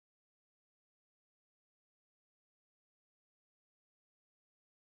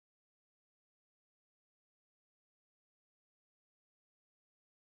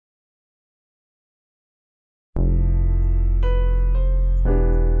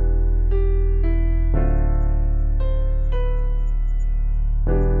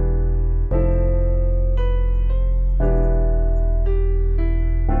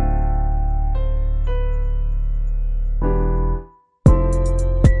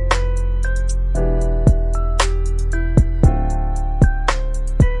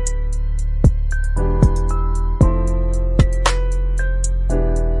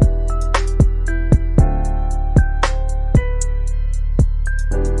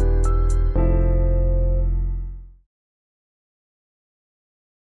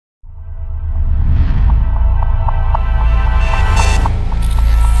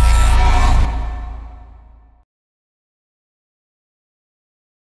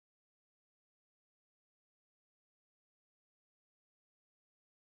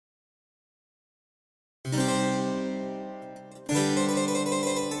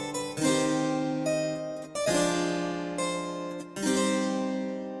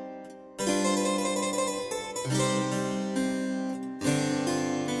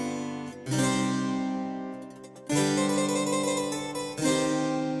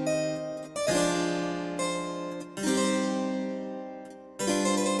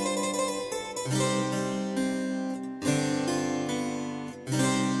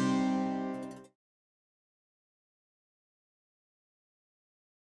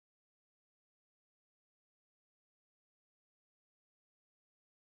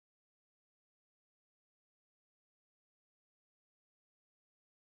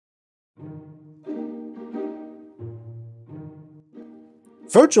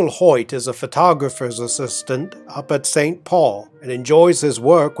Virgil Hoyt is a photographer's assistant up at St. Paul and enjoys his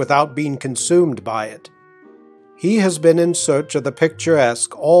work without being consumed by it. He has been in search of the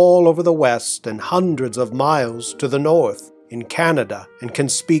picturesque all over the West and hundreds of miles to the north in Canada, and can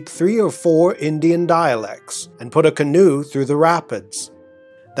speak 3 or 4 Indian dialects and put a canoe through the rapids.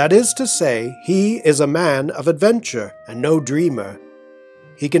 That is to say, he is a man of adventure and no dreamer.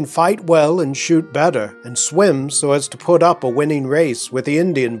 He can fight well and shoot better, and swim so as to put up a winning race with the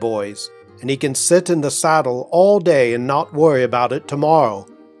Indian boys, and he can sit in the saddle all day and not worry about it tomorrow.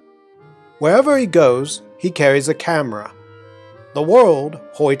 Wherever he goes, he carries a camera. The world,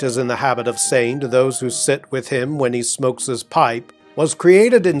 Hoyt is in the habit of saying to those who sit with him when he smokes his pipe, was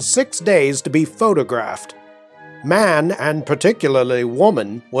created in 6 days to be photographed. Man, and particularly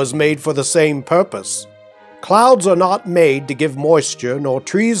woman, was made for the same purpose. Clouds are not made to give moisture, nor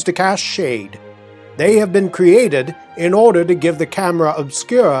trees to cast shade. They have been created in order to give the camera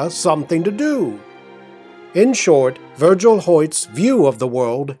obscura something to do. In short, Virgil Hoyt's view of the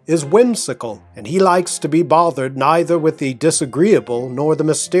world is whimsical, and he likes to be bothered neither with the disagreeable nor the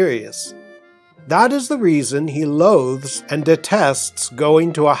mysterious. That is the reason he loathes and detests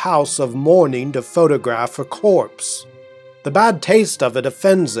going to a house of mourning to photograph a corpse. The bad taste of it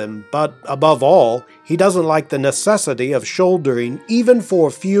offends him, but above all, he doesn't like the necessity of shouldering, even for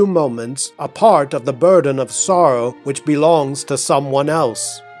a few moments, a part of the burden of sorrow which belongs to someone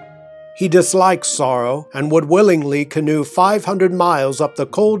else. He dislikes sorrow, and would willingly canoe 500 miles up the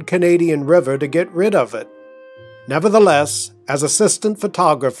cold Canadian river to get rid of it. Nevertheless, as assistant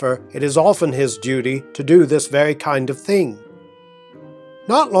photographer, it is often his duty to do this very kind of thing.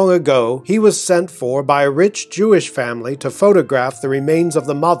 Not long ago, he was sent for by a rich Jewish family to photograph the remains of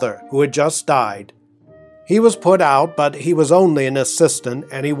the mother, who had just died. He was put out, but he was only an assistant,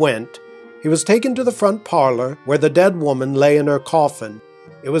 and he went. He was taken to the front parlor, where the dead woman lay in her coffin.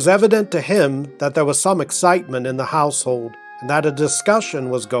 It was evident to him that there was some excitement in the household, and that a discussion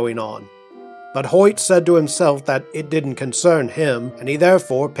was going on. But Hoyt said to himself that it didn't concern him, and he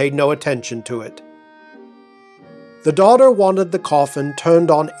therefore paid no attention to it. The daughter wanted the coffin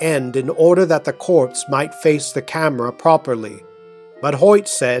turned on end in order that the corpse might face the camera properly. But Hoyt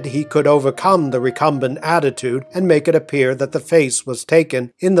said he could overcome the recumbent attitude and make it appear that the face was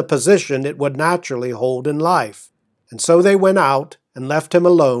taken in the position it would naturally hold in life. And so they went out and left him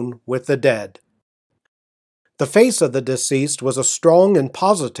alone with the dead. The face of the deceased was a strong and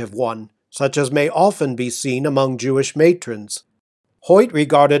positive one, such as may often be seen among Jewish matrons. Hoyt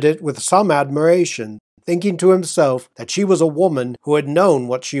regarded it with some admiration, thinking to himself that she was a woman who had known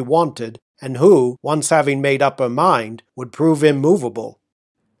what she wanted, and who, once having made up her mind, would prove immovable.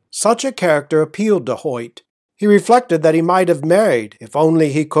 Such a character appealed to Hoyt. He reflected that he might have married if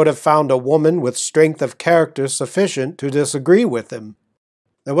only he could have found a woman with strength of character sufficient to disagree with him.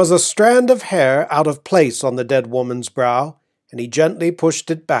 There was a strand of hair out of place on the dead woman's brow, and he gently pushed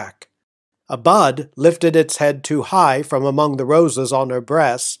it back. A bud lifted its head too high from among the roses on her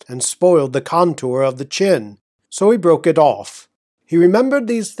breast and spoiled the contour of the chin, so he broke it off. He remembered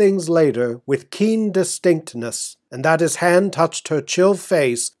these things later with keen distinctness, and that his hand touched her chill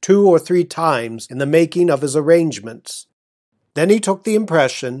face 2 or 3 times in the making of his arrangements. Then he took the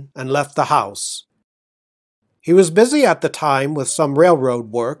impression and left the house. He was busy at the time with some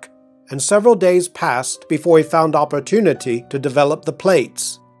railroad work, and several days passed before he found opportunity to develop the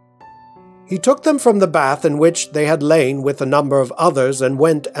plates. He took them from the bath in which they had lain with a number of others and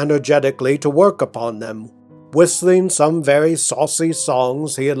went energetically to work upon them, whistling some very saucy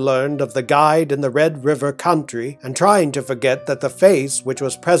songs he had learned of the guide in the Red River country, and trying to forget that the face which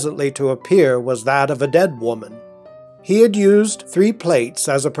was presently to appear was that of a dead woman. He had used 3 plates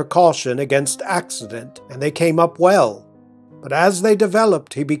as a precaution against accident, and they came up well. But as they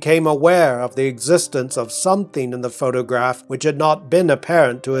developed, he became aware of the existence of something in the photograph which had not been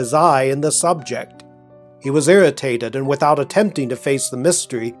apparent to his eye in the subject. He was irritated, and without attempting to face the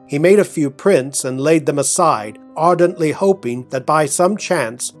mystery, he made a few prints and laid them aside, ardently hoping that by some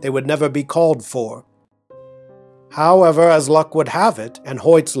chance they would never be called for. However, as luck would have it, and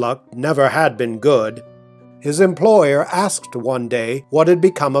Hoyt's luck never had been good, his employer asked one day what had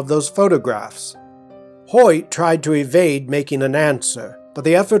become of those photographs. Hoyt tried to evade making an answer, but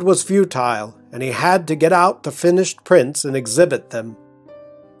the effort was futile, and he had to get out the finished prints and exhibit them.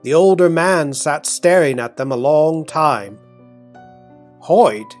 The older man sat staring at them a long time.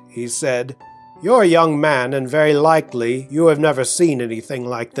 "Hoyt," he said, "you're a young man, and very likely you have never seen anything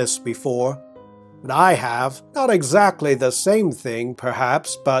like this before. But I have. Not exactly the same thing,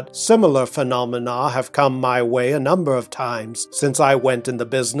 perhaps, but similar phenomena have come my way a number of times since I went in the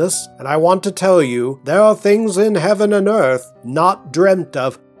business, and I want to tell you there are things in heaven and earth not dreamt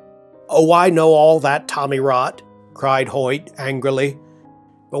of." "Oh, I know all that tommyrot," cried Hoyt angrily.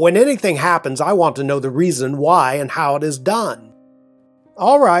 "But when anything happens, I want to know the reason why and how it is done."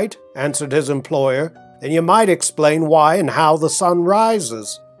 "All right," answered his employer, "then you might explain why and how the sun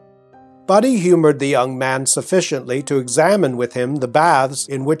rises." But he humored the young man sufficiently to examine with him the baths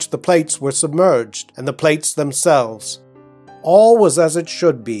in which the plates were submerged, and the plates themselves. All was as it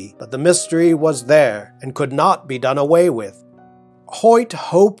should be, but the mystery was there, and could not be done away with. Hoyt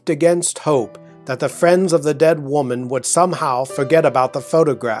hoped against hope that the friends of the dead woman would somehow forget about the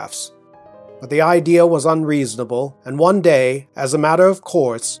photographs. But the idea was unreasonable, and one day, as a matter of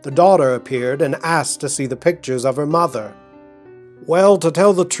course, the daughter appeared and asked to see the pictures of her mother. "Well, to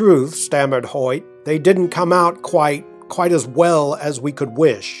tell the truth," stammered Hoyt, "they didn't come out quite as well as we could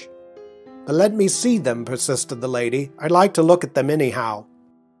wish." "But let me see them," persisted the lady. "I'd like to look at them anyhow."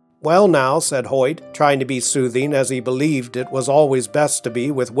 "Well now," said Hoyt, trying to be soothing, as he believed it was always best to be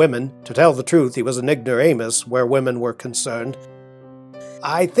with women. To tell the truth, he was an ignoramus where women were concerned.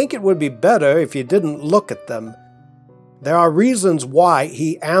 "I think it would be better if you didn't look at them. There are reasons why,"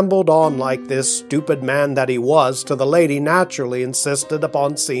 he ambled on like this stupid man that he was, till the lady naturally insisted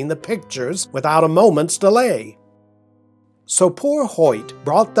upon seeing the pictures without a moment's delay. So poor Hoyt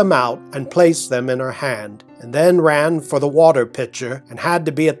brought them out and placed them in her hand, and then ran for the water pitcher, and had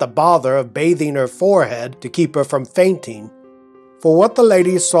to be at the bother of bathing her forehead to keep her from fainting. For what the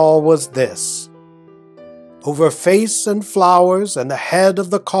lady saw was this. Over face and flowers and the head of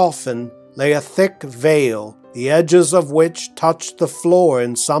the coffin lay a thick veil, the edges of which touched the floor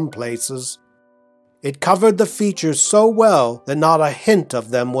in some places. It covered the features so well that not a hint of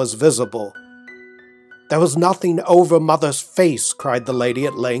them was visible. "There was nothing over Mother's face," cried the lady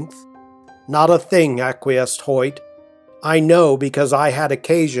at length. "Not a thing," acquiesced Hoyt. "I know because I had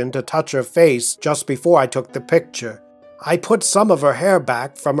occasion to touch her face just before I took the picture. I put some of her hair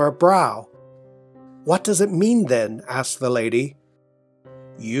back from her brow." "What does it mean then?" asked the lady.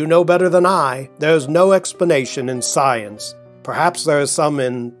 "You know better than I. There is no explanation in science. Perhaps there is some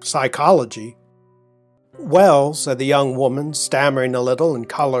in psychology." "Well," said the young woman, stammering a little and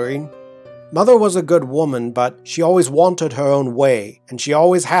coloring, "Mother was a good woman, but she always wanted her own way, and she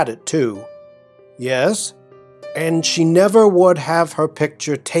always had it too." "Yes?" "And she never would have her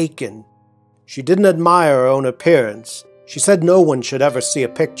picture taken. She didn't admire her own appearance. She said no one should ever see a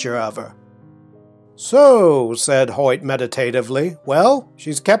picture of her." "So," said Hoyt meditatively, "well,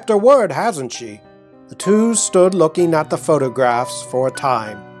 she's kept her word, hasn't she?" The two stood looking at the photographs for a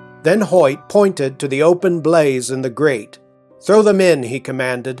time. Then Hoyt pointed to the open blaze in the grate. "Throw them in," he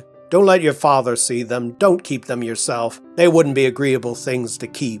commanded. "Don't let your father see them. Don't keep them yourself. They wouldn't be agreeable things to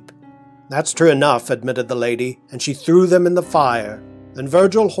keep." "That's true enough," admitted the lady, and she threw them in the fire. Then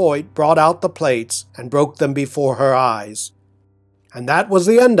Virgil Hoyt brought out the plates and broke them before her eyes. And that was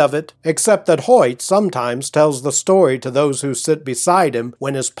the end of it, except that Hoyt sometimes tells the story to those who sit beside him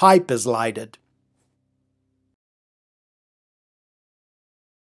when his pipe is lighted.